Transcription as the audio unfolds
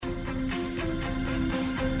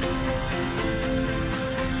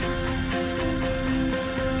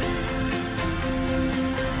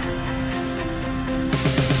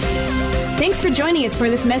Thanks for joining us for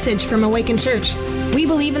this message from Awaken Church. We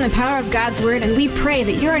believe in the power of God's Word, and we pray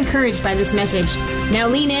that you're encouraged by this message. Now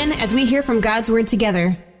lean in as we hear from God's Word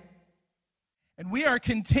together. And we are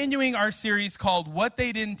continuing our series called What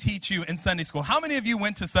They Didn't Teach You in Sunday School. How many of you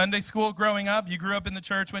went to Sunday school growing up? You grew up in the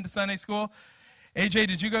church, went to Sunday school? AJ,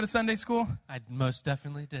 did you go to Sunday school? I most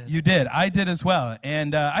definitely did. You did. I did as well.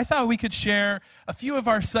 And I thought we could share a few of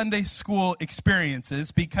our Sunday school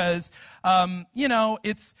experiences because,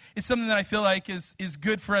 it's something that I feel like is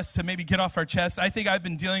good for us to maybe get off our chest. I think I've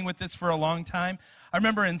been dealing with this for a long time. I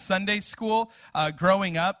remember in Sunday school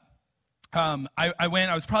growing up, I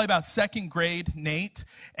was probably about second grade, Nate,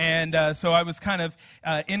 and so I was kind of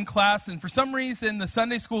in class, and for some reason, the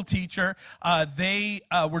Sunday school teacher, they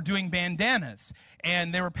were doing bandanas,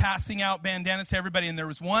 and they were passing out bandanas to everybody, and there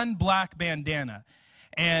was one black bandana.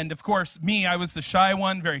 And, of course, I was the shy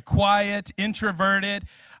one, very quiet, introverted.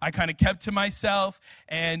 I kind of kept to myself,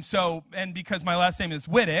 and because my last name is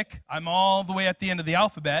Whittick, I'm all the way at the end of the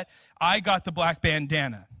alphabet, I got the black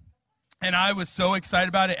bandana. And I was so excited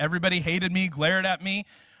about it. Everybody hated me, glared at me.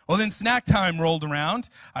 Well, then snack time rolled around.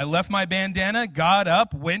 I left my bandana, got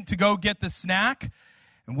up, went to go get the snack.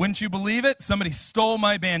 And wouldn't you believe it? Somebody stole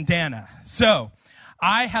my bandana. So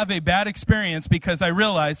I have a bad experience because I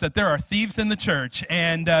realized that there are thieves in the church.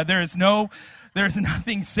 And there's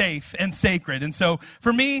nothing safe and sacred. And so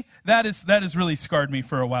for me, that has really scarred me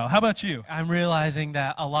for a while. How about you? I'm realizing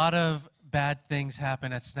that a lot of bad things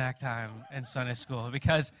happen at snack time in Sunday school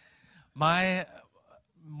because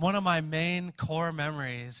one of my main core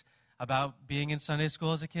memories about being in Sunday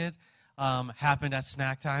school as a kid happened at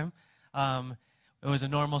snack time. It was a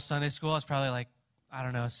normal Sunday school. I was probably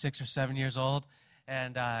 6 or 7 years old.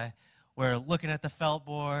 And we're looking at the felt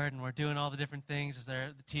board, and we're doing all the different things as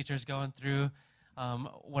the teacher's going through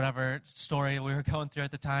whatever story we were going through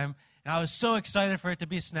at the time. And I was so excited for it to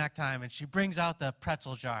be snack time. And she brings out the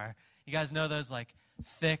pretzel jar. You guys know those,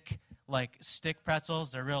 thick, stick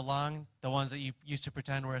pretzels. They're real long, the ones that you used to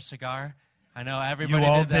pretend were a cigar. I know everybody you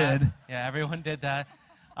all did that. did. Yeah, everyone did that.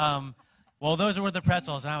 Well, those were the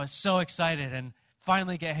pretzels, and I was so excited, and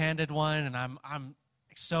finally get handed one, and I'm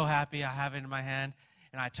so happy I have it in my hand.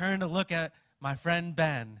 And I turn to look at my friend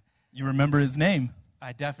Ben. You remember his name?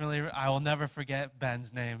 I will never forget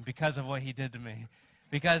Ben's name because of what he did to me.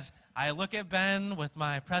 Because I look at Ben with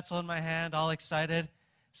my pretzel in my hand, all excited,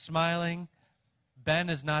 smiling.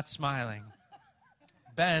 Ben is not smiling.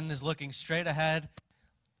 Ben is looking straight ahead,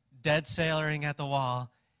 dead sailoring at the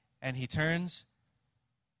wall, and he turns,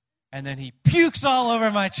 and then he pukes all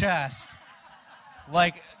over my chest,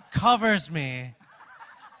 covers me.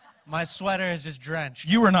 My sweater is just drenched.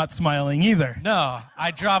 You were not smiling either. No,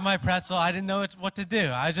 I dropped my pretzel. I didn't know what to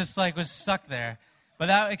do. I just was stuck there. But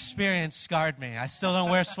that experience scarred me. I still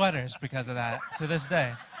don't wear sweaters because of that to this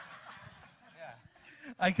day.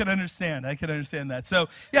 I could understand that. So,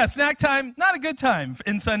 yeah, snack time, not a good time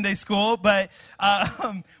in Sunday school, but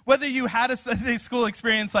whether you had a Sunday school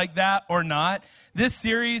experience like that or not, this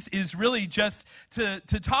series is really just to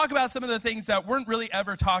talk about some of the things that weren't really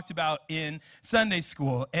ever talked about in Sunday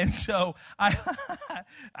school. And so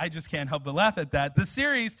I just can't help but laugh at that. The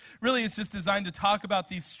series really is just designed to talk about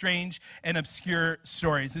these strange and obscure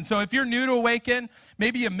stories. And so if you're new to Awaken,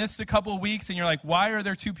 maybe you missed a couple of weeks and you're like, why are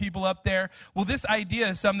there two people up there? Well, this idea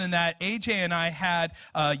is something that AJ and I had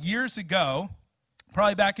years ago,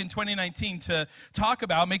 probably back in 2019, to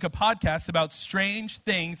make a podcast about strange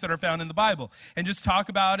things that are found in the Bible and just talk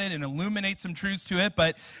about it and illuminate some truths to it.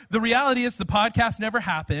 But the reality is the podcast never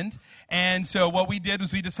happened. And so what we did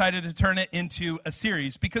was we decided to turn it into a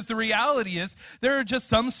series because the reality is there are just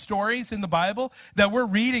some stories in the Bible that we're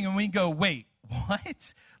reading and we go, wait,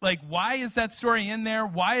 what? Why is that story in there?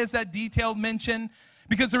 Why is that detailed mention?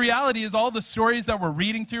 Because the reality is all the stories that we're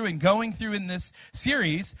reading through and going through in this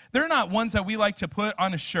series, they're not ones that we like to put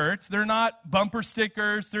on a shirt. They're not bumper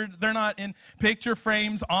stickers. They're not in picture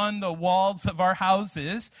frames on the walls of our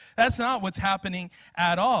houses. That's not what's happening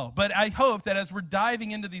at all. But I hope that as we're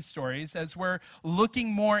diving into these stories, as we're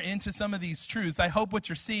looking more into some of these truths, I hope what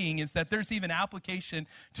you're seeing is that there's even application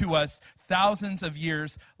to us thousands of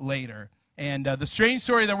years later. And the strange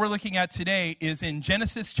story that we're looking at today is in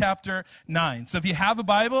Genesis chapter 9. So if you have a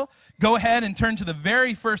Bible, go ahead and turn to the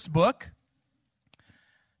very first book,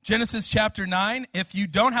 Genesis chapter 9. If you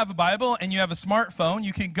don't have a Bible and you have a smartphone,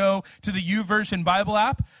 you can go to the YouVersion Bible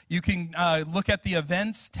app. You can look at the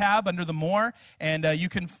events tab under the More, and you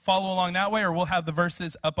can follow along that way, or we'll have the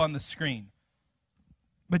verses up on the screen.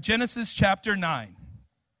 But Genesis chapter 9,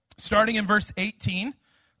 starting in verse 18,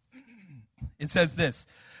 it says this: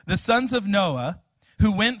 The sons of Noah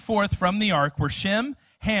who went forth from the ark were Shem,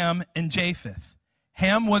 Ham, and Japheth.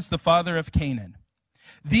 Ham was the father of Canaan.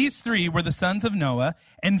 These three were the sons of Noah,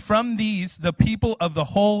 and from these the people of the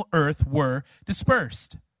whole earth were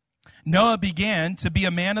dispersed. Noah began to be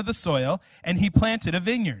a man of the soil, and he planted a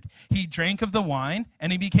vineyard. He drank of the wine,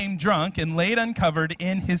 and he became drunk and laid uncovered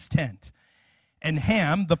in his tent. And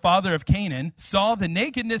Ham, the father of Canaan, saw the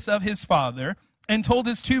nakedness of his father and told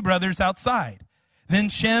his two brothers outside. Then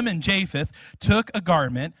Shem and Japheth took a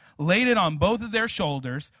garment, laid it on both of their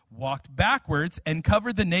shoulders, walked backwards, and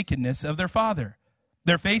covered the nakedness of their father.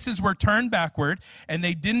 Their faces were turned backward, and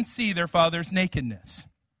they didn't see their father's nakedness.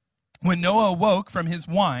 When Noah awoke from his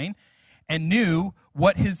wine and knew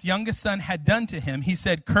what his youngest son had done to him, he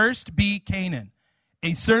said, "Cursed be Canaan,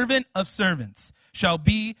 a servant of servants shall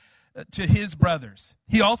be to his brothers."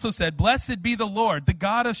 He also said, "Blessed be the Lord, the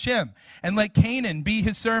God of Shem, and let Canaan be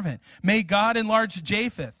his servant. May God enlarge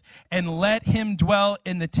Japheth, and let him dwell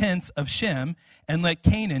in the tents of Shem, and let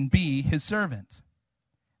Canaan be his servant."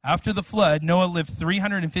 After the flood, Noah lived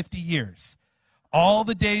 350 years. All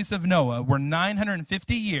the days of Noah were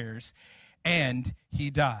 950 years, and he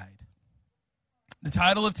died. The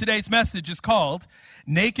title of today's message is called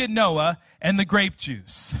Naked Noah and the Grape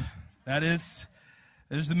Juice. There's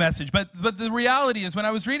the message. But the reality is, when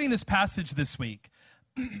I was reading this passage this week,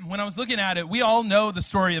 when I was looking at it, we all know the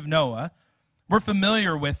story of Noah. We're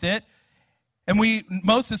familiar with it. And we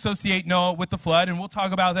most associate Noah with the flood, and we'll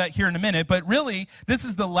talk about that here in a minute. But really, this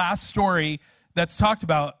is the last story that's talked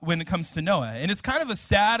about when it comes to Noah. And it's kind of a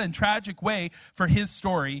sad and tragic way for his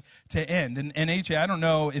story to end. And AJ, I don't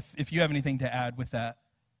know if you have anything to add with that.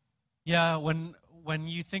 Yeah, when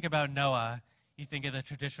you think about Noah, you think of the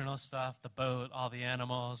traditional stuff, the boat, all the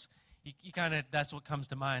animals. You kind of, that's what comes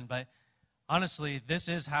to mind. But honestly, this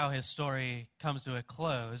is how his story comes to a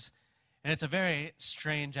close. And it's a very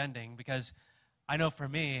strange ending because I know for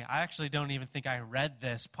me, I actually don't even think I read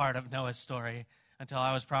this part of Noah's story until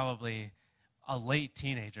I was probably a late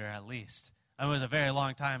teenager at least. It was a very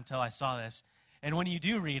long time until I saw this. And when you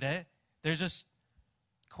do read it, there's just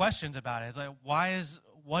questions about it. It's like,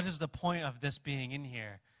 what is the point of this being in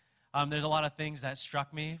here? There's a lot of things that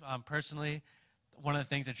struck me personally. One of the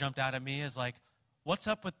things that jumped out at me is like, what's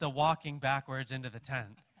up with the walking backwards into the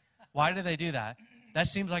tent? Why do they do that? That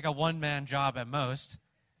seems like a one-man job at most.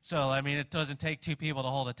 So, I mean, it doesn't take two people to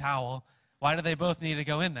hold a towel. Why do they both need to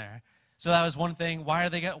go in there? So that was one thing. Why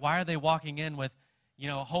are they walking in with,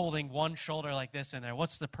 holding one shoulder like this in there?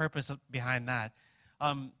 What's the purpose behind that?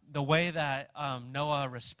 The way that Noah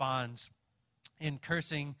responds in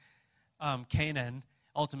cursing Canaan,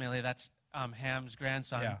 ultimately that's Ham's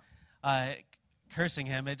grandson, cursing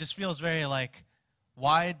him, it just feels very like,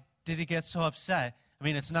 why did he get so upset? I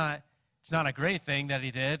mean, it's not a great thing that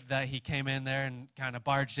he did, that he came in there and kind of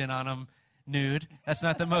barged in on him nude. That's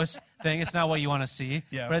not the most thing. It's not what you want to see.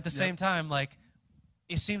 Yeah, but at the same time, like,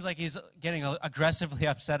 it seems like he's getting aggressively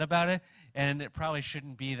upset about it, and it probably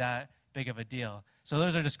shouldn't be that big of a deal. So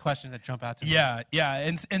those are just questions that jump out to me. Yeah,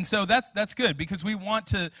 and so that's good because we want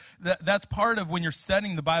to. That's part of when you're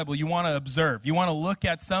studying the Bible. You want to observe. You want to look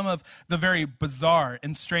at some of the very bizarre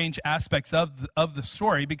and strange aspects of the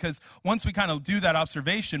story. Because once we kind of do that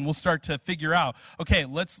observation, we'll start to figure out. Okay,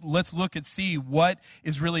 let's look and see what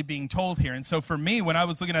is really being told here. And so for me, when I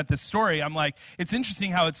was looking at this story, I'm like, it's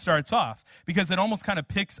interesting how it starts off because it almost kind of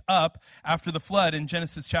picks up after the flood in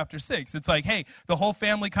Genesis chapter 6. It's like, hey, the whole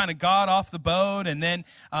family kind of got off the boat. And then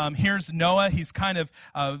here's Noah. He's kind of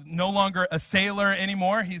no longer a sailor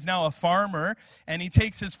anymore. He's now a farmer, and he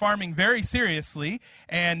takes his farming very seriously.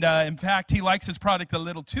 And in fact, he likes his product a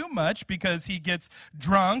little too much because he gets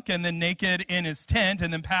drunk and then naked in his tent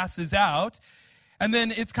and then passes out. And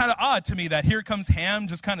then it's kind of odd to me that here comes Ham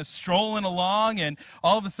just kind of strolling along and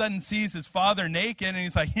all of a sudden sees his father naked. And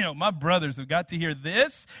he's like, my brothers have got to hear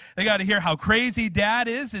this. They got to hear how crazy dad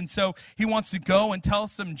is. And so he wants to go and tell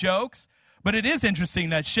some jokes. But it is interesting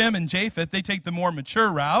that Shem and Japheth, they take the more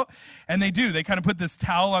mature route. And they do. They kind of put this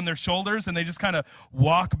towel on their shoulders and they just kind of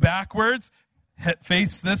walk backwards,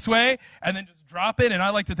 face this way, and then just drop it. And I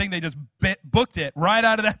like to think they just booked it right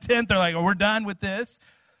out of that tent. They're like, we're done with this.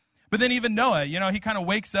 But then even Noah, he kind of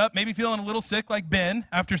wakes up, maybe feeling a little sick like Ben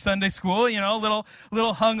after Sunday school, a little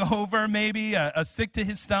hungover, maybe sick to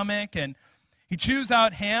his stomach. And he chews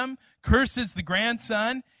out Ham, curses the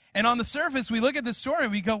grandson. And on the surface, we look at this story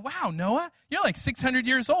and we go, wow, Noah, you're like 600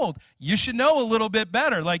 years old. You should know a little bit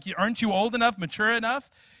better. Like, aren't you old enough, mature enough?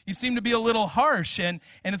 You seem to be a little harsh. And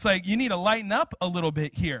it's like, you need to lighten up a little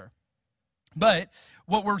bit here. But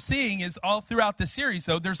what we're seeing is all throughout the series,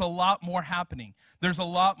 though, there's a lot more happening. There's a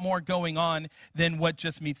lot more going on than what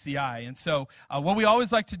just meets the eye. And so what we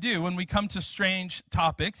always like to do when we come to strange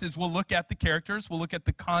topics is we'll look at the characters, we'll look at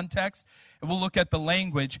the context, and we'll look at the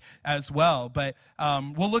language as well. But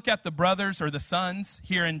we'll look at the brothers or the sons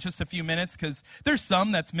here in just a few minutes, because there's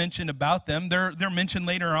some that's mentioned about them. They're mentioned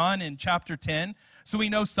later on in chapter 10. So we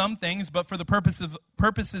know some things, but for the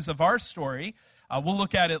purposes of our story, we'll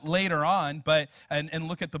look at it later on, and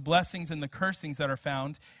look at the blessings and the cursings that are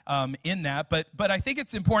found in that. But I think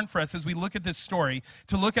it's important for us as we look at this story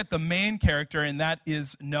to look at the main character, and that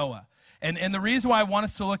is Noah. And the reason why I want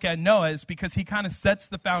us to look at Noah is because he kind of sets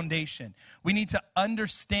the foundation. We need to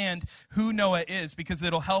understand who Noah is, because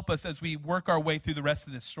it'll help us as we work our way through the rest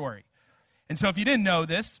of this story. And so if you didn't know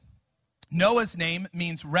this, Noah's name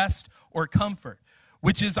means rest or comfort,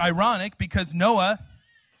 which is ironic because Noah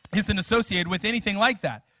isn't associated with anything like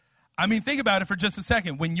that. I mean, think about it for just a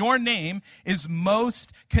second. When your name is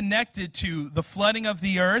most connected to the flooding of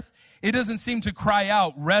the earth, it doesn't seem to cry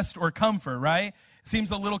out rest or comfort, right? It seems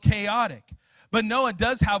a little chaotic. But Noah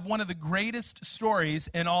does have one of the greatest stories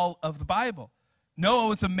in all of the Bible. Noah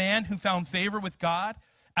was a man who found favor with God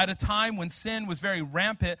at a time when sin was very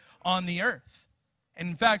rampant on the earth. And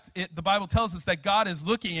in fact, the Bible tells us that God is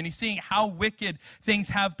looking and he's seeing how wicked things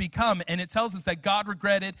have become. And it tells us that God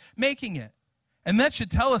regretted making it. And that should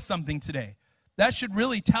tell us something today. That should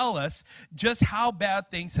really tell us just how bad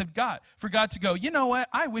things have got. For God to go, you know what?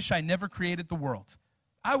 I wish I never created the world.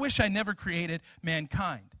 I wish I never created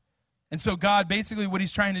mankind. And so God, basically what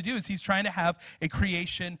he's trying to do is he's trying to have a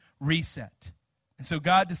creation reset. And so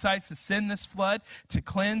God decides to send this flood to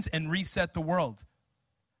cleanse and reset the world.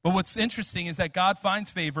 But what's interesting is that God finds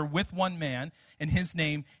favor with one man, and his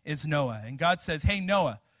name is Noah. And God says, hey,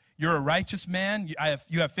 Noah, you're a righteous man. You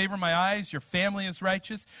have favor in my eyes. Your family is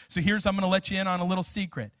righteous. So I'm going to let you in on a little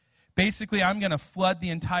secret. Basically, I'm going to flood the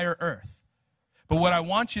entire earth. But what I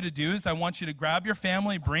want you to do is I want you to grab your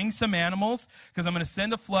family, bring some animals, because I'm going to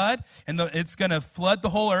send a flood, and it's going to flood the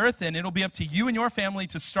whole earth, and it'll be up to you and your family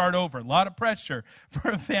to start over. A lot of pressure for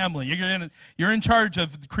a family. You're in charge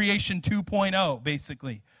of creation 2.0,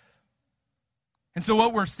 basically. And so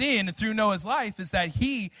what we're seeing through Noah's life is that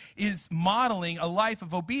he is modeling a life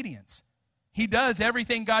of obedience. He does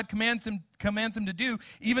everything God commands him to do,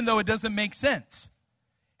 even though it doesn't make sense.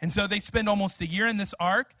 And so they spend almost a year in this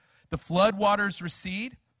ark. The flood waters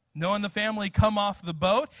recede. Noah and the family come off the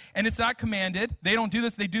boat, and it's not commanded. They don't do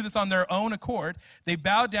this. They do this on their own accord. They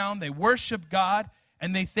bow down, they worship God,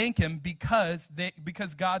 and they thank him because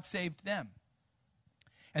God saved them.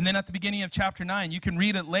 And then at the beginning of chapter 9, you can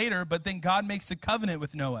read it later, but then God makes a covenant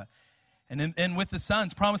with Noah and with the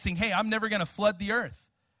sons, promising, hey, I'm never going to flood the earth.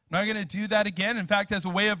 I'm not going to do that again. In fact, as a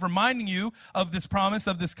way of reminding you of this promise,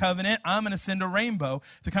 of this covenant, I'm going to send a rainbow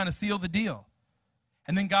to kind of seal the deal.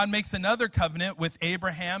 And then God makes another covenant with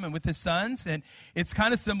Abraham and with his sons, and it's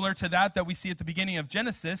kind of similar to that we see at the beginning of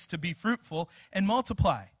Genesis, to be fruitful and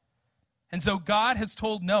multiply. And so God has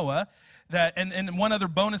told Noah that, and one other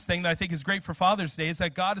bonus thing that I think is great for Father's Day is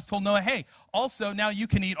that God has told Noah, hey, also now you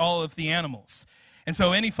can eat all of the animals. And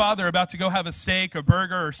so any father about to go have a steak, a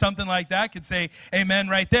burger, or something like that could say amen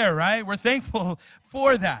right there, right? We're thankful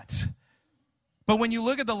for that. But when you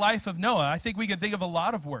look at the life of Noah, I think we can think of a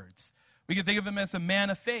lot of words. We can think of him as a man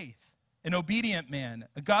of faith, an obedient man,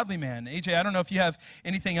 a godly man. AJ, I don't know if you have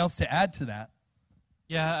anything else to add to that.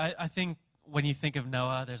 Yeah, I think when you think of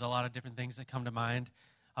Noah, there's a lot of different things that come to mind.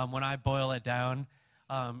 When I boil it down,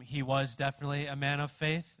 he was definitely a man of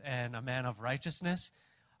faith and a man of righteousness.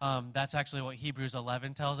 That's actually what Hebrews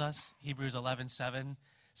 11 tells us. Hebrews 11:7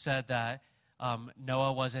 said that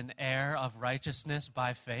Noah was an heir of righteousness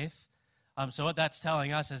by faith. So what that's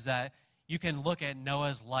telling us is that you can look at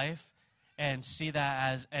Noah's life and see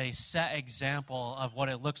that as a set example of what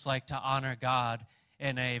it looks like to honor God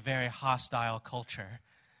in a very hostile culture.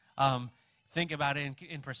 Think about it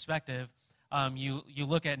in perspective. You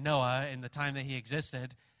look at Noah in the time that he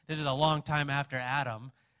existed. This is a long time after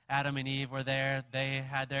Adam. Adam and Eve were there. They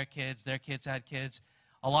had their kids had kids.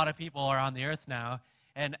 A lot of people are on the earth now.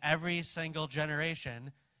 And every single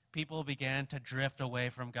generation, people began to drift away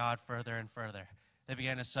from God further and further. They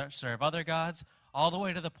began to serve other gods, all the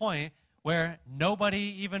way to the point where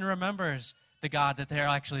nobody even remembers the God that they're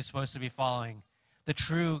actually supposed to be following, the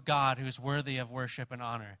true God who's worthy of worship and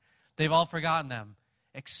honor. They've all forgotten them,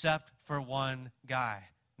 except for one guy,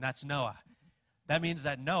 and that's Noah. That means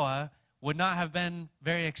that Noah would not have been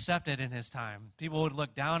very accepted in his time. People would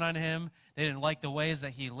look down on him. They didn't like the ways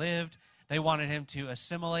that he lived. They wanted him to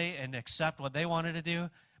assimilate and accept what they wanted to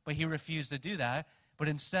do, but he refused to do that, but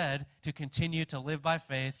instead to continue to live by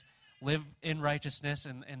faith, live in righteousness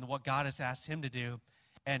and what God has asked him to do.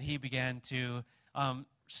 And he began to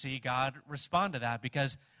see God respond to that,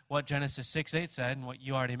 because what Genesis 6:8 said, and what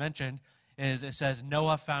you already mentioned, is it says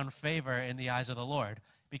Noah found favor in the eyes of the Lord.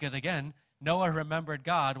 Because again, Noah remembered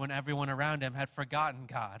God when everyone around him had forgotten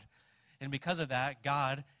God. And because of that,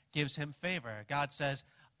 God gives him favor. God says,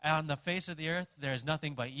 on the face of the earth, there is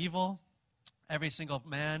nothing but evil. Every single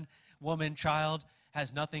man, woman, child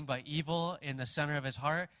has nothing but evil in the center of his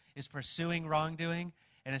heart, is pursuing wrongdoing.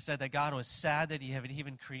 And it said that God was sad that he had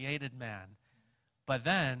even created man. But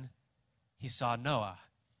then he saw Noah.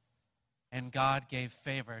 And God gave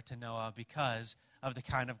favor to Noah because of the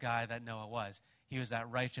kind of guy that Noah was. He was that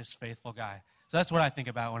righteous, faithful guy. So that's what I think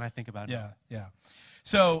about when I think about Noah. Yeah.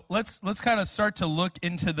 So let's kind of start to look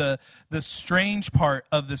into the strange part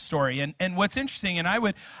of the story. And what's interesting, and I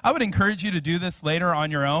would encourage you to do this later on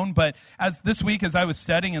your own, but as this week as I was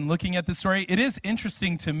studying and looking at the story, it is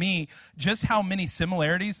interesting to me just how many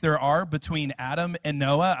similarities there are between Adam and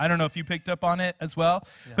Noah. I don't know if you picked up on it as well,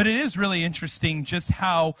 but it is really interesting just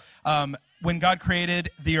how when God created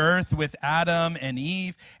the earth with Adam and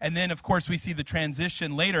Eve, and then, of course, we see the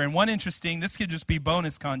transition later. And one interesting, this could just be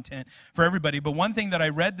bonus content for everybody, but one thing that I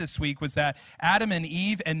read this week was that Adam and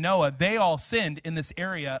Eve and Noah, they all sinned in this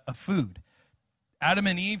area of food. Adam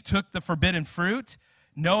and Eve took the forbidden fruit.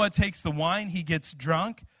 Noah takes the wine. He gets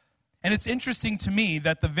drunk. And it's interesting to me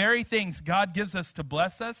that the very things God gives us to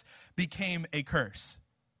bless us became a curse.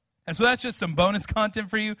 And so that's just some bonus content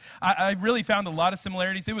for you. I really found a lot of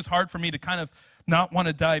similarities. It was hard for me to kind of not want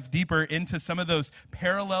to dive deeper into some of those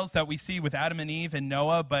parallels that we see with Adam and Eve and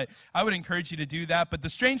Noah, but I would encourage you to do that. But the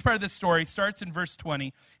strange part of this story starts in verse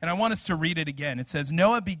 20, and I want us to read it again. It says,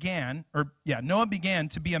 Noah began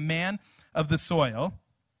to be a man of the soil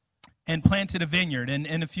and planted a vineyard.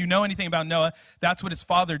 And if you know anything about Noah, that's what his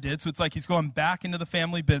father did. So it's like he's going back into the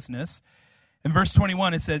family business. In verse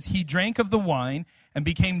 21, it says, he drank of the wine and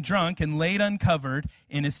became drunk and laid uncovered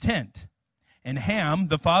in his tent. And Ham,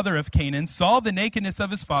 the father of Canaan, saw the nakedness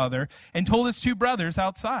of his father and told his two brothers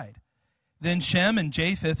outside. Then Shem and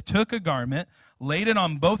Japheth took a garment, laid it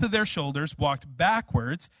on both of their shoulders, walked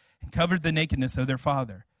backwards, and covered the nakedness of their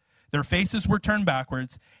father. Their faces were turned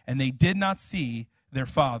backwards, and they did not see their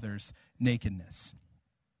father's nakedness.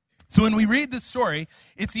 So when we read this story,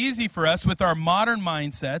 it's easy for us with our modern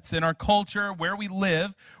mindsets and our culture, where we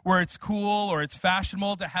live, where it's cool or it's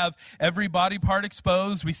fashionable to have every body part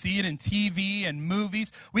exposed. We see it in TV and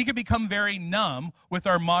movies. We could become very numb with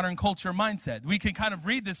our modern culture mindset. We could kind of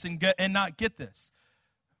read this and not get this.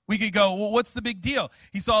 We could go, well, what's the big deal?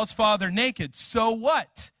 He saw his father naked. So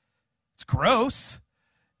what? It's gross.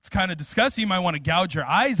 It's kind of disgusting. You might want to gouge your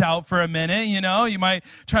eyes out for a minute, you know. You might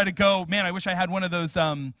try to go, man, I wish I had one of those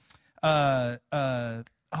the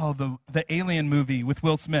Alien movie with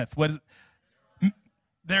Will Smith. What is it?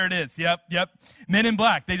 There it is. Yep. Men in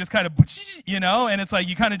Black. They just kind of, you know, and it's like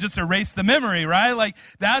you kind of just erase the memory, right? Like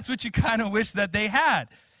that's what you kind of wish that they had.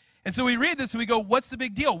 And so we read this and we go, what's the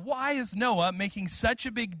big deal? Why is Noah making such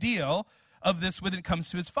a big deal of this when it comes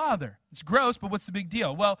to his father? It's gross, but what's the big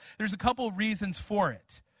deal? Well, there's a couple of reasons for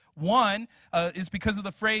it. One is because of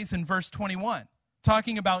the phrase in verse 21.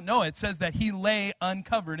 Talking about Noah, it says that he lay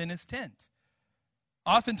uncovered in his tent.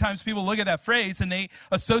 Oftentimes people look at that phrase and they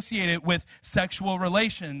associate it with sexual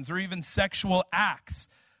relations or even sexual acts,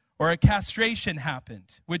 or a castration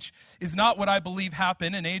happened, which is not what I believe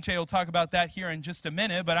happened, and AJ will talk about that here in just a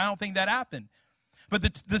minute, but I don't think that happened.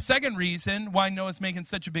 But the second reason why Noah's making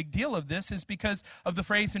such a big deal of this is because of the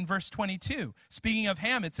phrase in verse 22. Speaking of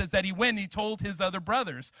Ham, it says that he went and he told his other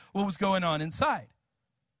brothers what was going on inside.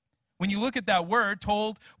 When you look at that word,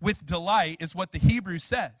 told with delight, is what the Hebrew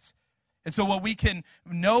says. And so what we can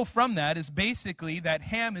know from that is basically that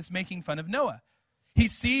Ham is making fun of Noah. He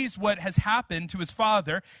sees what has happened to his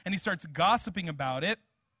father, and he starts gossiping about it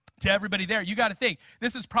to everybody there. You got to think,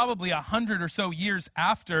 this is probably 100 or so years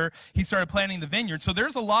after he started planting the vineyard. So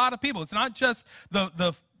there's a lot of people. It's not just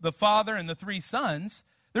the father and the three sons.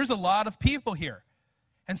 There's a lot of people here.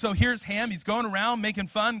 And so here's Ham. He's going around making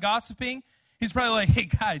fun, gossiping. He's probably like, hey,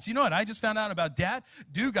 guys, you know what I just found out about Dad?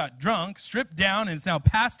 Dude got drunk, stripped down, and is now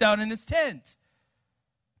passed out in his tent.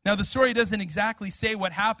 Now, the story doesn't exactly say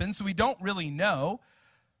what happened, so we don't really know.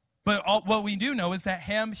 But what we do know is that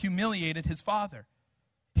Ham humiliated his father.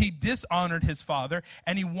 He dishonored his father,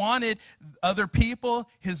 and he wanted other people,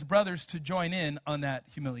 his brothers, to join in on that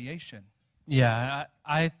humiliation. Yeah,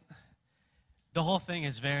 the whole thing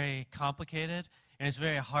is very complicated. And it's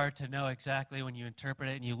very hard to know exactly when you interpret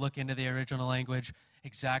it and you look into the original language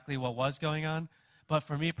exactly what was going on. But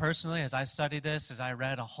for me personally, as I studied this, as I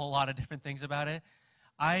read a whole lot of different things about it,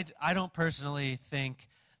 I don't personally think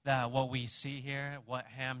that what we see here, what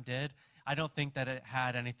Ham did, I don't think that it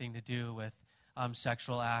had anything to do with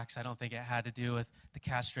sexual acts. I don't think it had to do with the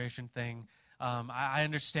castration thing. I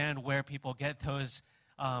understand where people get those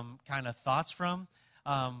kind of thoughts from,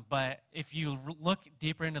 but if you look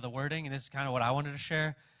deeper into the wording, and this is kind of what I wanted to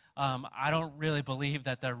share, I don't really believe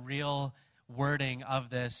that the real wording of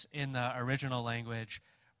this in the original language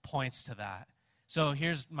points to that. So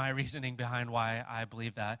here's my reasoning behind why I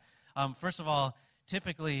believe that. First of all,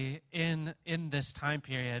 typically in this time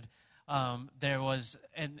period, there was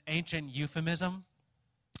an ancient euphemism,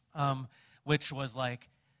 which was like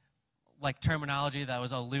terminology that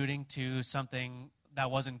was alluding to something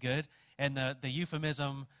that wasn't good. And the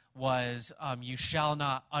euphemism was, you shall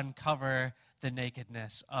not uncover the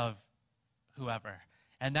nakedness of whoever.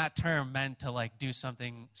 And that term meant to like do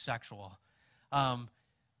something sexual.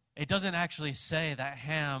 It doesn't actually say that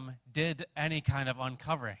Ham did any kind of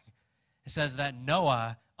uncovering. It says that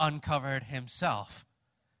Noah uncovered himself.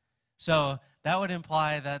 So that would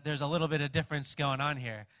imply that there's a little bit of difference going on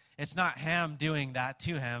here. It's not Ham doing that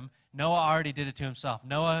to him. Noah already did it to himself.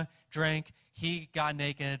 Noah drank, he got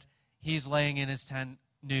naked, he's laying in his tent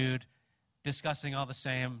nude, discussing all the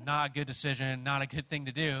same. Not a good decision, not a good thing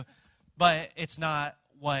to do, but it's not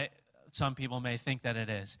what some people may think that it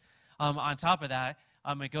is. On top of that,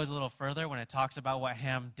 it goes a little further when it talks about what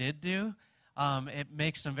Ham did do. It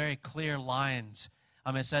makes some very clear lines.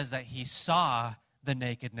 It says that he saw the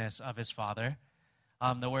nakedness of his father.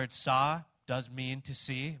 The word saw does mean to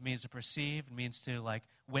see, it means to perceive, it means to like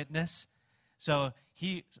witness. So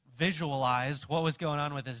he visualized what was going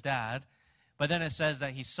on with his dad, but then it says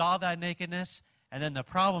that he saw that nakedness, and then the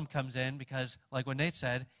problem comes in because, like what Nate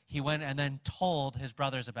said, he went and then told his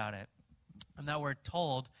brothers about it. And that word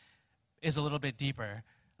told is a little bit deeper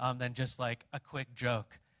than just like a quick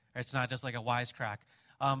joke. Or it's not just like a wisecrack.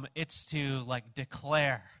 It's to like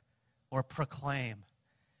declare or proclaim.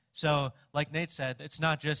 So like Nate said, it's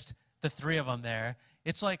not just the three of them there.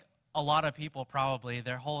 It's like a lot of people probably,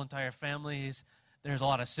 their whole entire families. There's a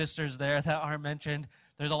lot of sisters there that aren't mentioned.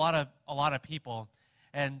 There's a lot of people.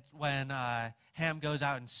 And when Ham goes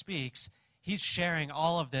out and speaks, he's sharing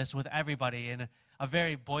all of this with everybody in a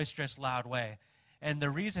very boisterous, loud way. And the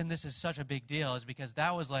reason this is such a big deal is because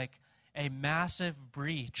that was like a massive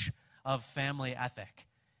breach of family ethic.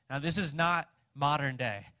 Now, this is not modern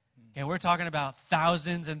day. Okay, we're talking about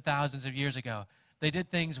thousands and thousands of years ago. They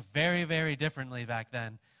did things very, very differently back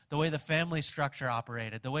then. The way the family structure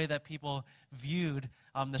operated, the way that people viewed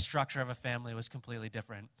the structure of a family was completely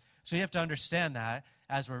different. So you have to understand that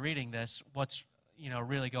as we're reading this, what's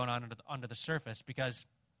really going on under the surface. Because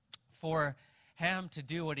for Ham to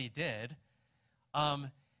do what he did,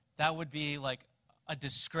 that would be like a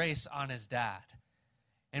disgrace on his dad.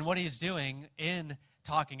 And what he's doing in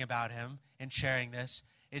talking about him and sharing this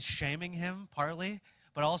is shaming him partly,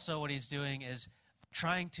 but also what he's doing is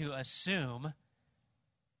trying to assume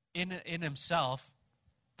in himself,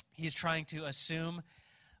 he's trying to assume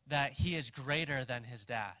that he is greater than his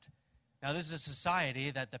dad. Now, this is a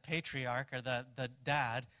society that the patriarch or the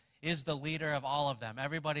dad is the leader of all of them.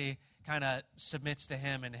 Everybody kind of submits to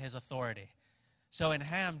him and his authority. So in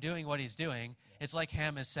Ham doing what he's doing, it's like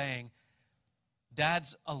Ham is saying,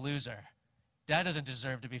 Dad's a loser. Dad doesn't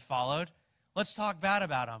deserve to be followed. Let's talk bad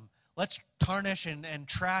about him. Let's tarnish and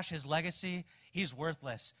trash his legacy. He's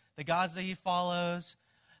worthless. The gods that he follows,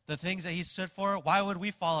 the things that he stood for, why would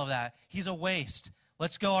we follow that? He's a waste.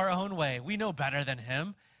 Let's go our own way. We know better than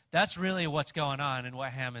him. That's really what's going on and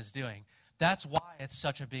what Ham is doing. That's why it's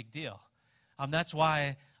such a big deal. That's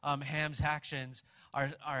why Ham's actions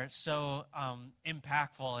are so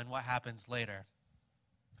impactful in what happens later.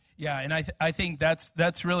 Yeah, and I think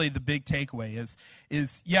that's really the big takeaway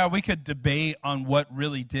is yeah, we could debate on what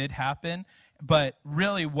really did happen, but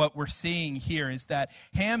really what we're seeing here is that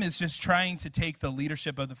Ham is just trying to take the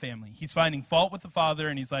leadership of the family. He's finding fault with the father,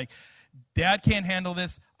 and he's like, Dad can't handle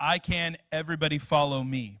this, I can, everybody follow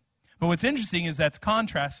me. But what's interesting is that's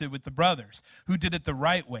contrasted with the brothers who did it the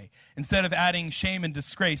right way. Instead of adding shame and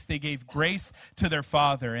disgrace, they gave grace to their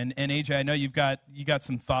father. And AJ, I know you got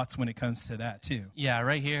some thoughts when it comes to that too. Yeah,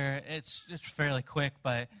 right here, it's fairly quick,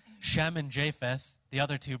 but Shem and Japheth, the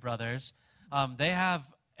other two brothers, they have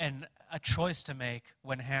a choice to make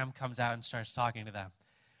when Ham comes out and starts talking to them.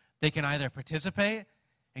 They can either participate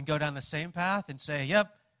and go down the same path and say,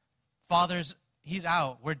 yep, he's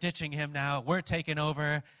out. We're ditching him now. We're taking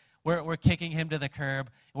over. We're kicking him to the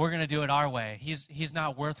curb. We're going to do it our way. He's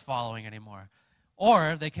not worth following anymore.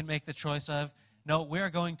 Or they can make the choice of, no,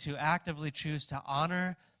 we're going to actively choose to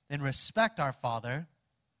honor and respect our father,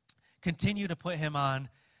 continue to put him on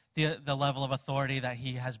the level of authority that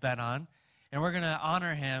he has been on, and we're going to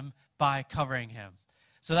honor him by covering him.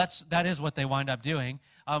 So that is what they wind up doing.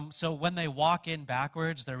 So when they walk in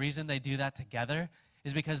backwards, the reason they do that together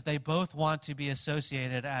is because they both want to be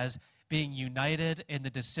associated as being united in the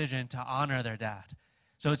decision to honor their dad.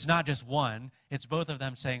 So it's not just one. It's both of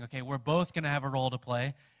them saying, okay, we're both going to have a role to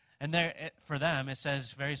play. And for them, it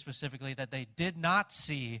says very specifically that they did not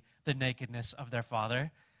see the nakedness of their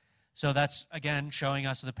father. So that's, again, showing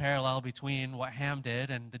us the parallel between what Ham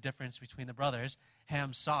did and the difference between the brothers.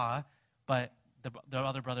 Ham saw, but the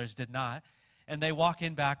other brothers did not. And they walk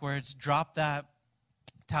in backwards, drop that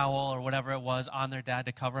towel or whatever it was on their dad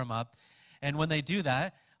to cover him up. And when they do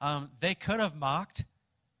that, they could have mocked.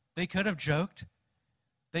 They could have joked.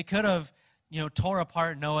 They could have, tore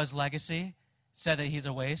apart Noah's legacy, said that he's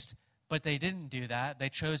a waste. But they didn't do that. They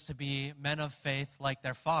chose to be men of faith like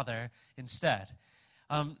their father instead.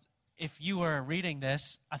 If you were reading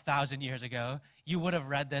this 1,000 years ago, you would have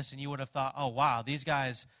read this and you would have thought, oh, wow, these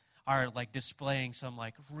guys are like displaying some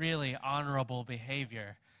like really honorable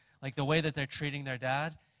behavior. Like the way that they're treating their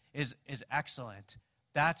dad is excellent.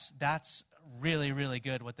 That's really, really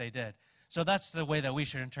good what they did. So that's the way that we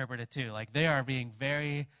should interpret it too. Like they are being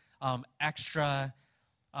very extra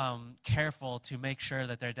careful to make sure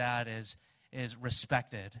that their dad is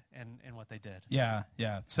respected in what they did. Yeah.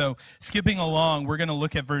 So skipping along, we're going to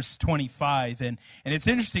look at verse 25. And it's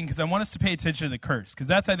interesting because I want us to pay attention to the curse, because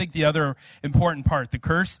that's, I think, the other important part, the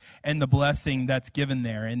curse and the blessing that's given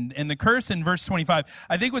there. And the curse in verse 25,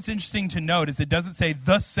 I think what's interesting to note is it doesn't say,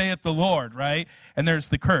 thus saith the Lord, right? And there's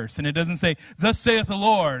the curse. And it doesn't say, thus saith the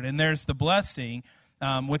Lord, and there's the blessing.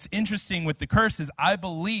 What's interesting with the curse is I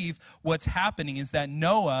believe what's happening is that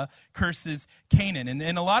Noah curses Canaan.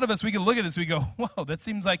 And a lot of us, we can look at this, we go, whoa, that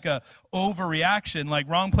seems like a overreaction, like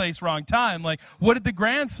wrong place, wrong time. Like, what did the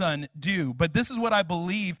grandson do? But this is what I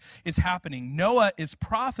believe is happening. Noah is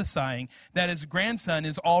prophesying that his grandson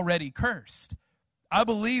is already cursed. I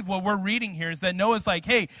believe what we're reading here is that Noah's like,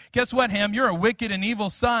 hey, guess what, Ham? You're a wicked and evil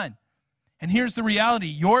son. And here's the reality.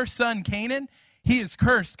 Your son, Canaan, he is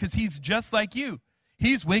cursed because he's just like you.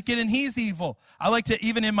 He's wicked and he's evil. I like to,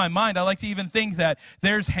 even in my mind, I like to even think that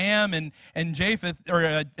there's Ham and Japheth,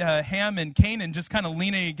 or Ham and Canaan just kind of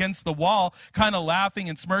leaning against the wall, kind of laughing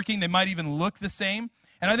and smirking. They might even look the same.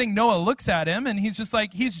 And I think Noah looks at him and he's just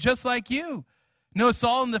like you. Noah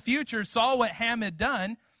saw in the future, saw what Ham had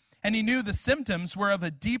done, and he knew the symptoms were of a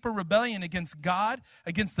deeper rebellion against God,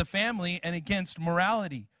 against the family, and against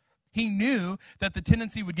morality. He knew that the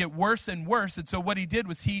tendency would get worse and worse, and so what he did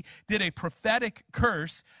was he did a prophetic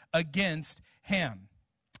curse against Ham,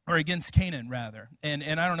 or against Canaan, rather. And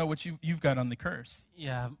I don't know what you've got on the curse.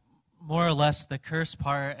 Yeah, more or less the curse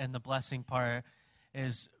part and the blessing part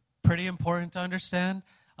is pretty important to understand.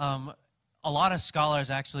 A lot of scholars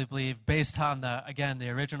actually believe, based on the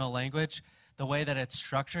original language, the way that it's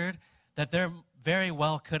structured, that there very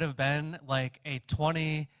well could have been like a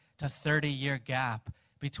 20 to 30-year gap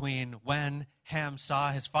between when Ham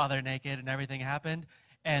saw his father naked and everything happened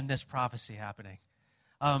and this prophecy happening.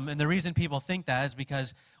 And the reason people think that is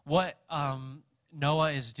because what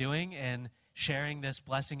Noah is doing in sharing this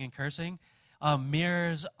blessing and cursing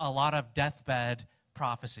mirrors a lot of deathbed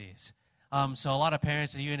prophecies. So a lot of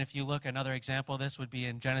parents, even if you look, another example of this would be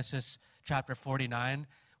in Genesis chapter 49,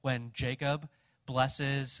 when Jacob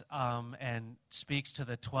blesses and speaks to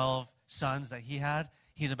the 12 sons that he had.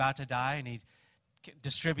 He's about to die, and he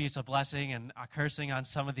distributes a blessing and a cursing on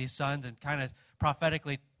some of these sons and kind of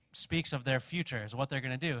prophetically speaks of their futures, what they're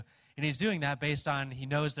going to do. And he's doing that based on, he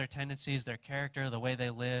knows their tendencies, their character, the way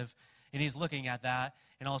they live, and he's looking at that,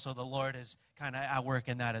 and also the Lord is kind of at work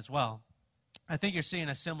in that as well. I think you're seeing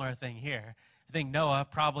a similar thing here. I think Noah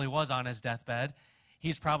probably was on his deathbed.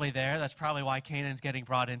 He's probably there. That's probably why Canaan's getting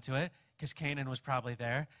brought into it, because Canaan was probably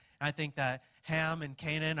there. And I think that Ham and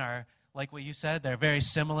Canaan are, like what you said, they're very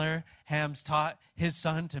similar. Ham's taught his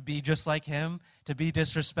son to be just like him, to be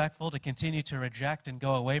disrespectful, to continue to reject and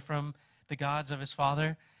go away from the gods of his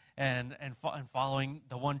father and following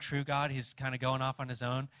the one true God. He's kind of going off on his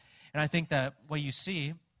own. And I think that what you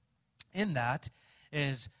see in that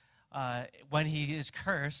is when he is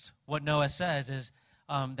cursed, what Noah says is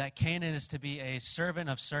that Canaan is to be a servant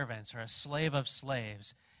of servants or a slave of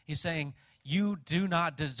slaves. He's saying, you do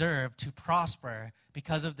not deserve to prosper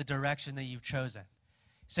because of the direction that you've chosen.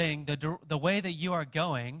 Saying the way that you are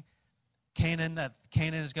going, that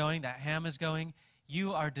Canaan is going, that Ham is going,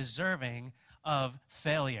 you are deserving of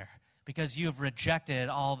failure because you have rejected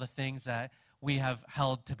all the things that we have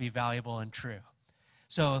held to be valuable and true.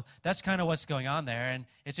 So that's kind of what's going on there. And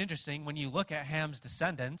it's interesting when you look at Ham's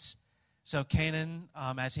descendants. So Canaan,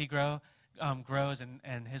 as he grows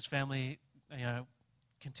and his family,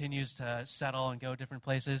 continues to settle and go different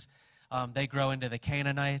places. They grow into the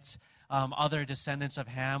Canaanites. Other descendants of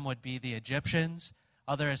Ham would be the Egyptians.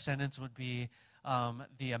 Other descendants would be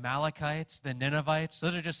the Amalekites, the Ninevites.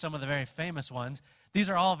 Those are just some of the very famous ones. These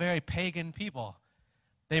are all very pagan people.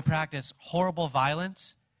 They practice horrible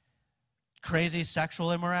violence, crazy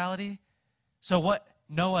sexual immorality. So what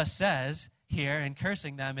Noah says here in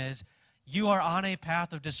cursing them is, you are on a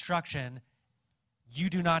path of destruction. You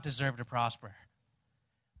do not deserve to prosper.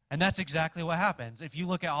 And that's exactly what happens. If you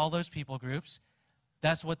look at all those people groups,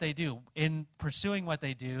 that's what they do. In pursuing what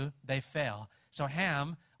they do, they fail. So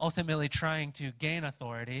Ham, ultimately trying to gain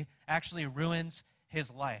authority, actually ruins his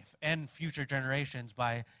life and future generations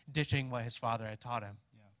by ditching what his father had taught him.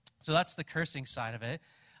 Yeah. So that's the cursing side of it.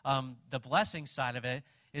 The blessing side of it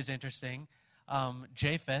is interesting.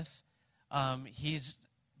 Japheth, he's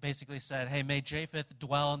basically said, hey, may Japheth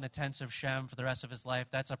dwell in the tents of Shem for the rest of his life.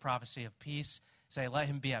 That's a prophecy of peace. Say, let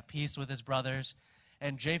him be at peace with his brothers.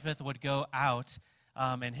 And Japheth would go out,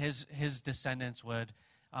 and his descendants would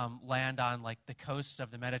land on like the coast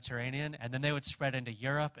of the Mediterranean, and then they would spread into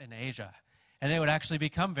Europe and Asia. And they would actually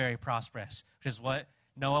become very prosperous, which is what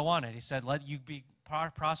Noah wanted. He said, let you be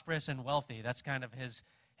prosperous and wealthy. That's kind of his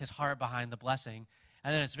heart behind the blessing.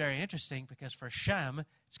 And then it's very interesting because for Shem,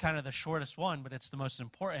 it's kind of the shortest one, but it's the most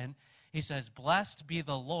important. He says, blessed be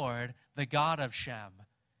the Lord, the God of Shem.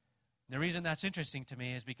 The reason that's interesting to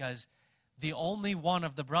me is because the only one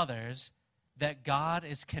of the brothers that God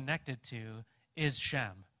is connected to is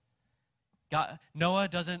Shem. Noah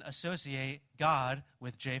doesn't associate God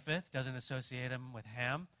with Japheth, doesn't associate him with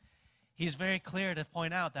Ham. He's very clear to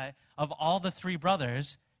point out that of all the three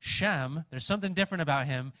brothers, Shem, there's something different about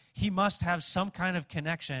him. He must have some kind of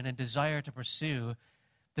connection and desire to pursue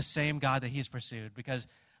the same God that he's pursued, because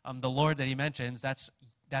the Lord that he mentions, that's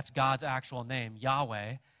God's actual name,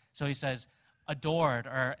 Yahweh. So he says, adored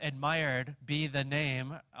or admired be the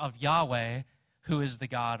name of Yahweh, who is the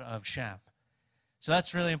God of Shem. So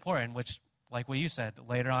that's really important, which, like what you said,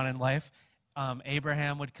 later on in life,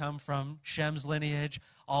 Abraham would come from Shem's lineage.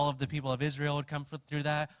 All of the people of Israel would come through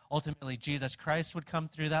that. Ultimately, Jesus Christ would come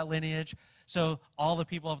through that lineage. So all the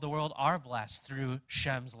people of the world are blessed through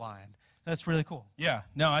Shem's line. That's really cool. Yeah,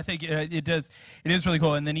 no, I think it is really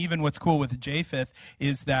cool. And then even what's cool with Japheth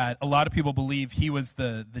is that a lot of people believe he was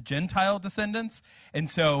the Gentile descendants. And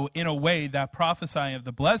so in a way, that prophesying of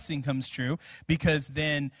the blessing comes true, because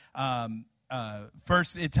then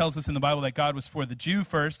first it tells us in the Bible that God was for the Jew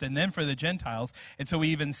first and then for the Gentiles. And so we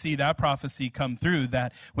even see that prophecy come through,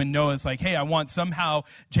 that when Noah's like, hey, I want somehow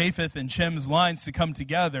Japheth and Shem's lines to come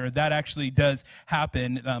together, that actually does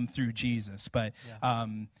happen through Jesus. But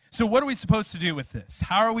so what are we supposed to do with this?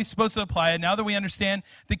 How are we supposed to apply it? Now that we understand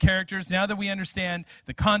the characters, now that we understand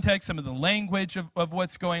the context, some of the language of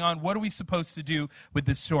what's going on, what are we supposed to do with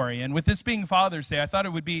this story? And with this being Father's Day, I thought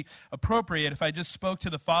it would be appropriate if I just spoke to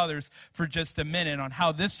the fathers for just a minute on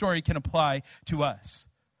how this story can apply to us.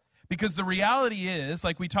 Because the reality is,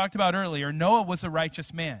 like we talked about earlier, Noah was a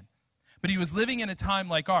righteous man, but he was living in a time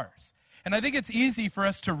like ours. And I think it's easy for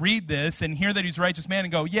us to read this and hear that he's a righteous man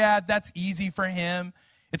and go, yeah, that's easy for him.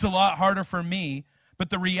 It's a lot harder for me. But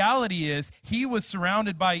the reality is he was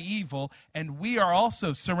surrounded by evil, and we are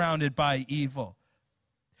also surrounded by evil.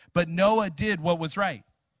 But Noah did what was right.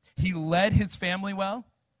 He led his family well.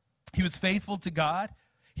 He was faithful to God.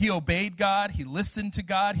 He obeyed God. He listened to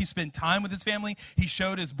God. He spent time with his family. He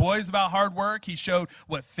showed his boys about hard work. He showed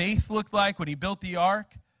what faith looked like when he built the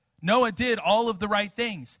ark. Noah did all of the right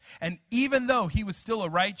things. And even though he was still a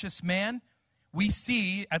righteous man, we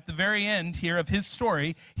see at the very end here of his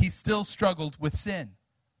story, he still struggled with sin.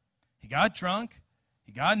 He got drunk.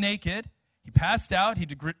 He got naked. He passed out.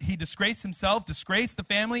 He disgraced himself, disgraced the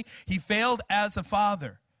family. He failed as a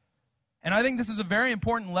father. And I think this is a very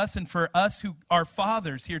important lesson for us who are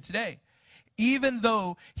fathers here today. Even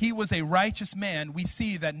though he was a righteous man, we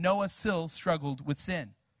see that Noah still struggled with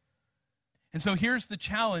sin. And so here's the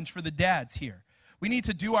challenge for the dads here. We need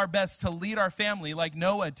to do our best to lead our family like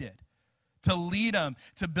Noah did. To lead them,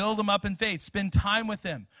 to build them up in faith, spend time with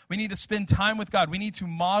them. We need to spend time with God. We need to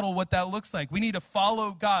model what that looks like. We need to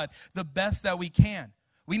follow God the best that we can.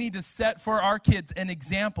 We need to set for our kids an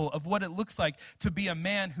example of what it looks like to be a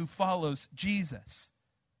man who follows Jesus.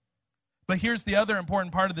 But here's the other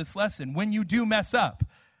important part of this lesson. When you do mess up,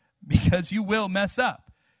 because you will mess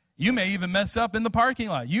up, you may even mess up in the parking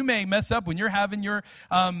lot. You may mess up when you're having your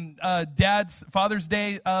dad's Father's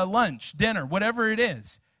Day lunch, dinner, whatever it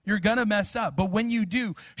is. You're going to mess up. But when you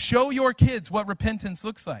do, show your kids what repentance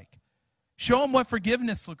looks like. Show them what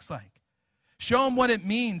forgiveness looks like. Show them what it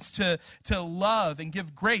means to love and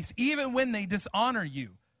give grace, even when they dishonor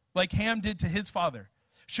you, like Ham did to his father.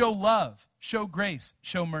 show love, show grace,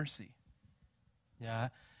 show mercy. Yeah,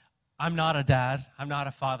 I'm not a dad, I'm not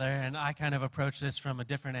a father, and I kind of approach this from a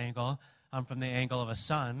different angle, from the angle of a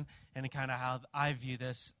son, and kind of how I view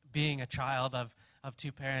this being a child of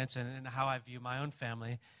two parents and how I view my own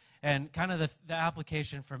family. And kind of the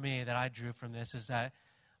application for me that I drew from this is that,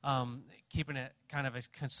 keeping it kind of as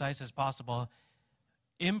concise as possible,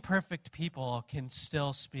 imperfect people can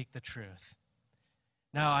still speak the truth.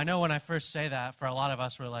 Now, I know when I first say that, for a lot of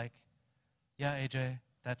us, we're like, yeah, AJ,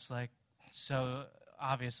 that's like, so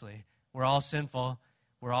obviously, we're all sinful,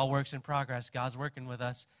 we're all works in progress, God's working with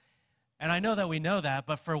us. And I know that we know that,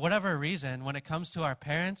 but for whatever reason, when it comes to our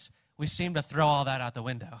parents, we seem to throw all that out the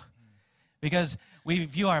window. Because we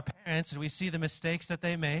view our parents and we see the mistakes that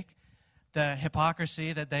they make, the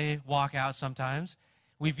hypocrisy that they walk out sometimes.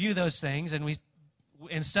 We view those things, and we,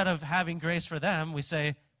 instead of having grace for them, we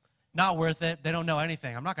say, not worth it, they don't know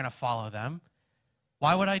anything, I'm not going to follow them.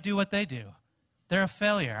 Why would I do what they do? They're a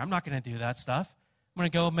failure, I'm not going to do that stuff. I'm going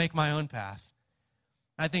to go make my own path.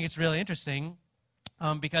 I think it's really interesting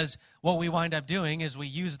because what we wind up doing is we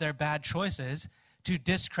use their bad choices to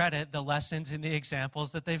discredit the lessons and the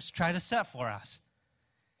examples that they've tried to set for us.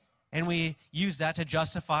 And we use that to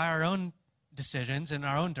justify our own decisions and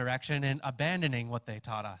our own direction and abandoning what they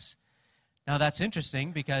taught us. Now, that's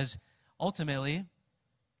interesting because ultimately,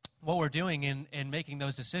 what we're doing in making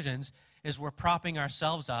those decisions is we're propping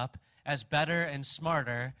ourselves up as better and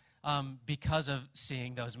smarter because of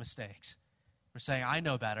seeing those mistakes. We're saying, I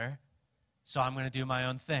know better, so I'm going to do my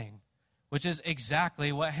own thing, which is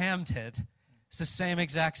exactly what Ham did. It's the same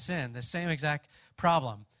exact sin, the same exact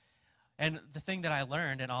problem. And the thing that I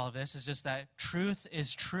learned in all of this is just that truth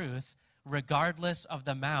is truth regardless of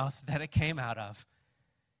the mouth that it came out of.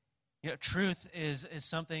 You know, truth is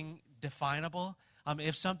something definable.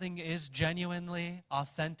 If something is genuinely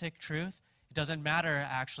authentic truth, it doesn't matter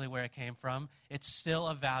actually where it came from. It's still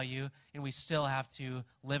a value, and we still have to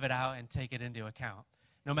live it out and take it into account.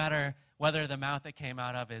 No matter whether the mouth it came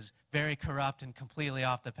out of is very corrupt and completely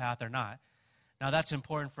off the path or not. Now, that's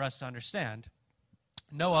important for us to understand.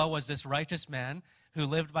 Noah was this righteous man who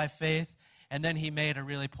lived by faith, and then he made a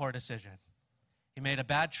really poor decision. He made a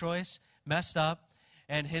bad choice, messed up,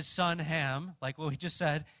 and his son Ham, like what we just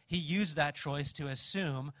said, he used that choice to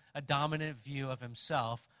assume a dominant view of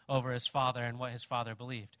himself over his father and what his father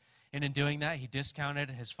believed. And in doing that, he discounted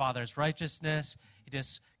his father's righteousness, he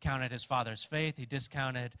discounted his father's faith, he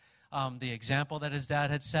discounted the example that his dad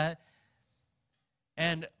had set.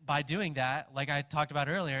 And by doing that, like I talked about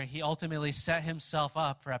earlier, he ultimately set himself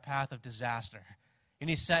up for a path of disaster. And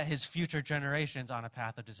he set his future generations on a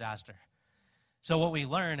path of disaster. So what we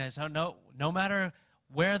learn is no matter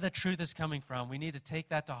where the truth is coming from, we need to take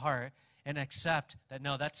that to heart and accept that,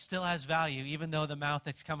 no, that still has value, even though the mouth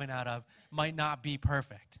it's coming out of might not be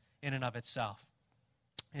perfect in and of itself.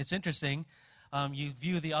 It's interesting. You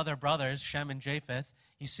view the other brothers, Shem and Japheth,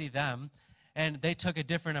 you see them, and they took a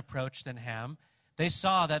different approach than Ham. They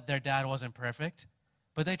saw that their dad wasn't perfect,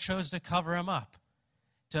 but they chose to cover him up,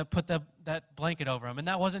 to put that blanket over him. And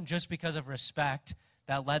that wasn't just because of respect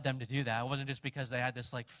that led them to do that. It wasn't just because they had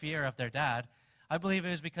this fear of their dad. I believe it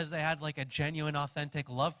was because they had a genuine, authentic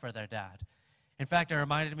love for their dad. In fact, it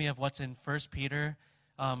reminded me of what's in 1 Peter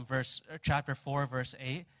chapter 4, verse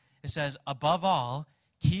 8. It says, above all,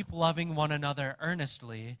 keep loving one another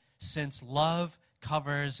earnestly, since love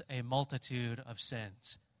covers a multitude of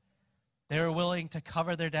sins. They were willing to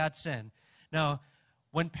cover their dad's sin. Now,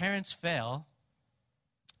 when parents fail,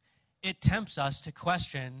 it tempts us to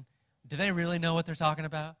question, do they really know what they're talking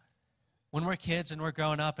about? When we're kids and we're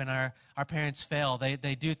growing up and our parents fail,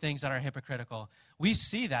 they do things that are hypocritical. We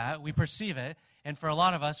see that, we perceive it, and for a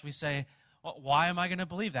lot of us, we say, well, why am I going to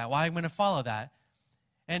believe that? Why am I going to follow that?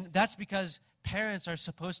 And that's because parents are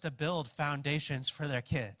supposed to build foundations for their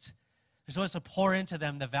kids. They're supposed to pour into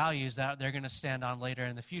them the values that they're going to stand on later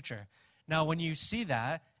in the future. Now, when you see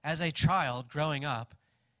that as a child growing up,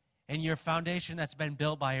 and your foundation that's been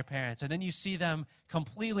built by your parents, and then you see them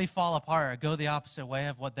completely fall apart or go the opposite way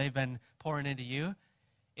of what they've been pouring into you,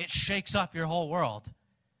 it shakes up your whole world.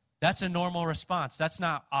 That's a normal response. That's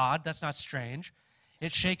not odd. That's not strange.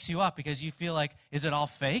 It shakes you up because you feel like, is it all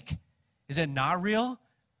fake? Is it not real?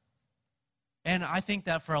 And I think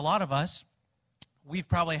that for a lot of us, we've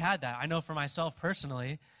probably had that. I know for myself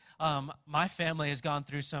personally, my family has gone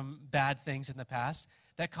through some bad things in the past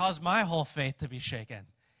that caused my whole faith to be shaken.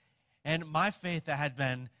 And my faith that had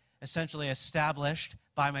been essentially established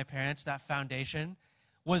by my parents, that foundation,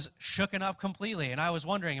 was shooken up completely. And I was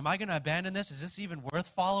wondering, am I going to abandon this? Is this even worth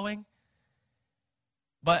following?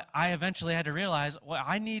 But I eventually had to realize, well,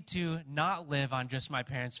 I need to not live on just my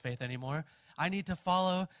parents' faith anymore. I need to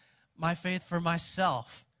follow my faith for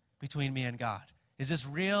myself between me and God. Is this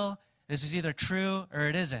real? This is either true or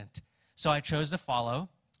it isn't. So I chose to follow,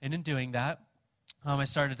 and in doing that, I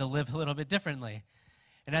started to live a little bit differently.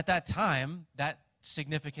 And at that time, that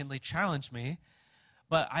significantly challenged me,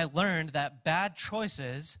 but I learned that bad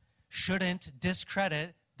choices shouldn't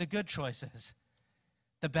discredit the good choices.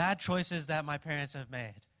 The bad choices that my parents have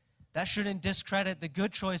made, that shouldn't discredit the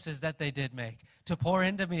good choices that they did make, to pour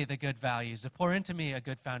into me the good values, to pour into me a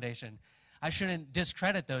good foundation. I shouldn't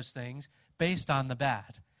discredit those things based on the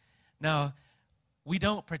bad. Now, we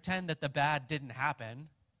don't pretend that the bad didn't happen.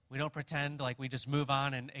 We don't pretend like we just move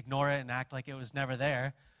on and ignore it and act like it was never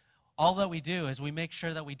there. All that we do is we make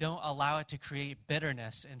sure that we don't allow it to create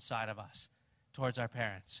bitterness inside of us towards our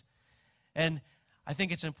parents. And I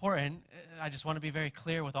think it's important, I just want to be very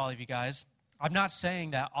clear with all of you guys. I'm not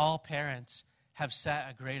saying that all parents have set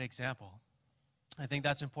a great example. I think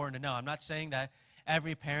that's important to know. I'm not saying that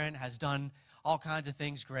every parent has done all kinds of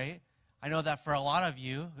things great. I know that for a lot of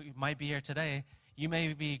you who might be here today, you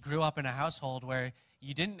maybe grew up in a household where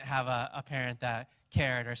you didn't have a parent that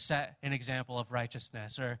cared or set an example of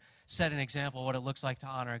righteousness or set an example of what it looks like to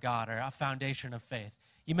honor God or a foundation of faith.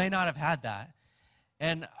 You may not have had that.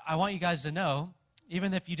 And I want you guys to know,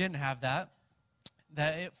 even if you didn't have that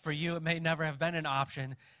for you it may never have been an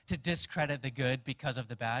option to discredit the good because of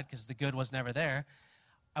the bad, because the good was never there.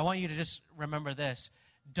 I want you to just remember this.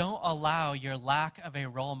 Don't allow your lack of a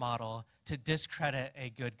role model to discredit a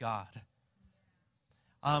good God.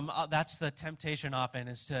 That's the temptation often,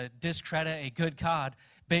 is to discredit a good God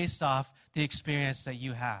based off the experience that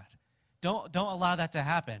you had. Don't allow that to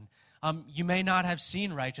happen. You may not have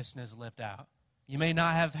seen righteousness lived out. You may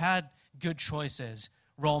not have had good choices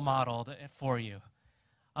role modeled for you.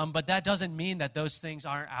 But that doesn't mean that those things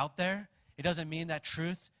aren't out there. It doesn't mean that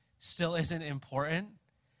truth still isn't important,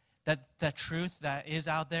 that truth that is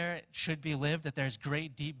out there should be lived, that there's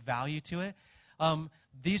great, deep value to it.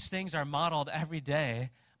 These things are modeled every day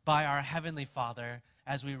by our Heavenly Father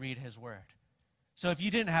as we read His Word. So if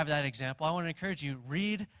you didn't have that example, I want to encourage you,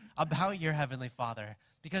 read about your Heavenly Father,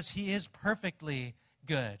 because He is perfectly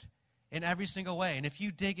good in every single way. And if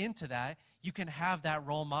you dig into that, you can have that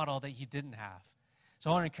role model that you didn't have. So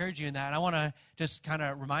I want to encourage you in that. And I want to just kind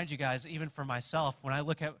of remind you guys, even for myself, when I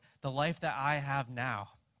look at the life that I have now,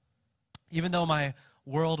 even though my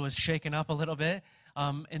world was shaken up a little bit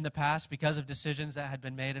in the past because of decisions that had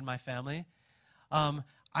been made in my family,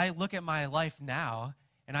 I look at my life now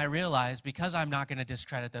and I realize, because I'm not going to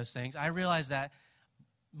discredit those things, I realize that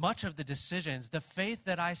much of the decisions, the faith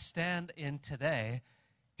that I stand in today,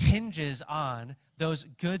 hinges on those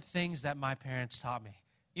good things that my parents taught me,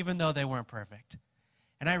 even though they weren't perfect.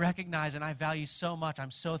 And I recognize and I value so much,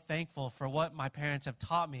 I'm so thankful for what my parents have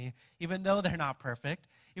taught me, even though they're not perfect,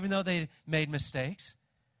 even though they made mistakes.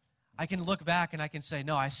 I can look back and I can say,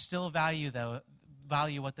 no, I still value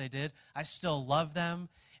what they did. I still love them,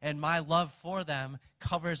 and my love for them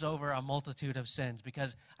covers over a multitude of sins,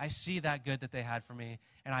 because I see that good that they had for me,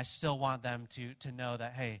 and I still want them to know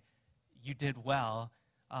that, hey, you did well,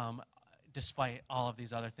 despite all of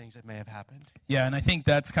these other things that may have happened. Yeah, and I think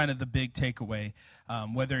that's kind of the big takeaway.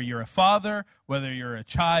 Whether you're a father, whether you're a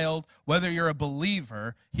child, whether you're a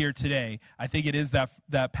believer here today, I think it is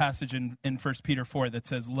that passage in 1 Peter 4 that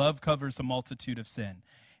says, love covers a multitude of sin.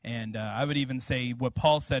 And I would even say what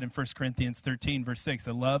Paul said in 1 Corinthians 13, verse 6,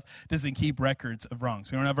 that love doesn't keep records of wrongs.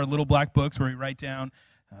 We don't have our little black books where we write down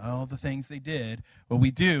all the things they did. What we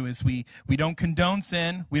do is we don't condone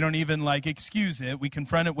sin. We don't even excuse it. We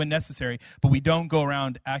confront it when necessary, but we don't go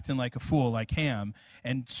around acting like a fool like Ham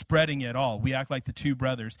and spreading it all. We act like the two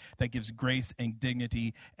brothers that gives grace and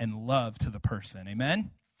dignity and love to the person.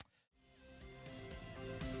 Amen?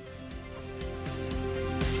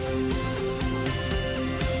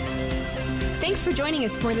 Thanks for joining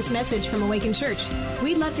us for this message from Awaken Church.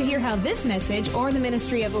 We'd love to hear how this message or the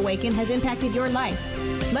ministry of Awaken has impacted your life.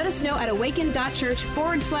 Let us know at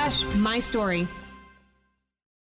awaken.church/mystory.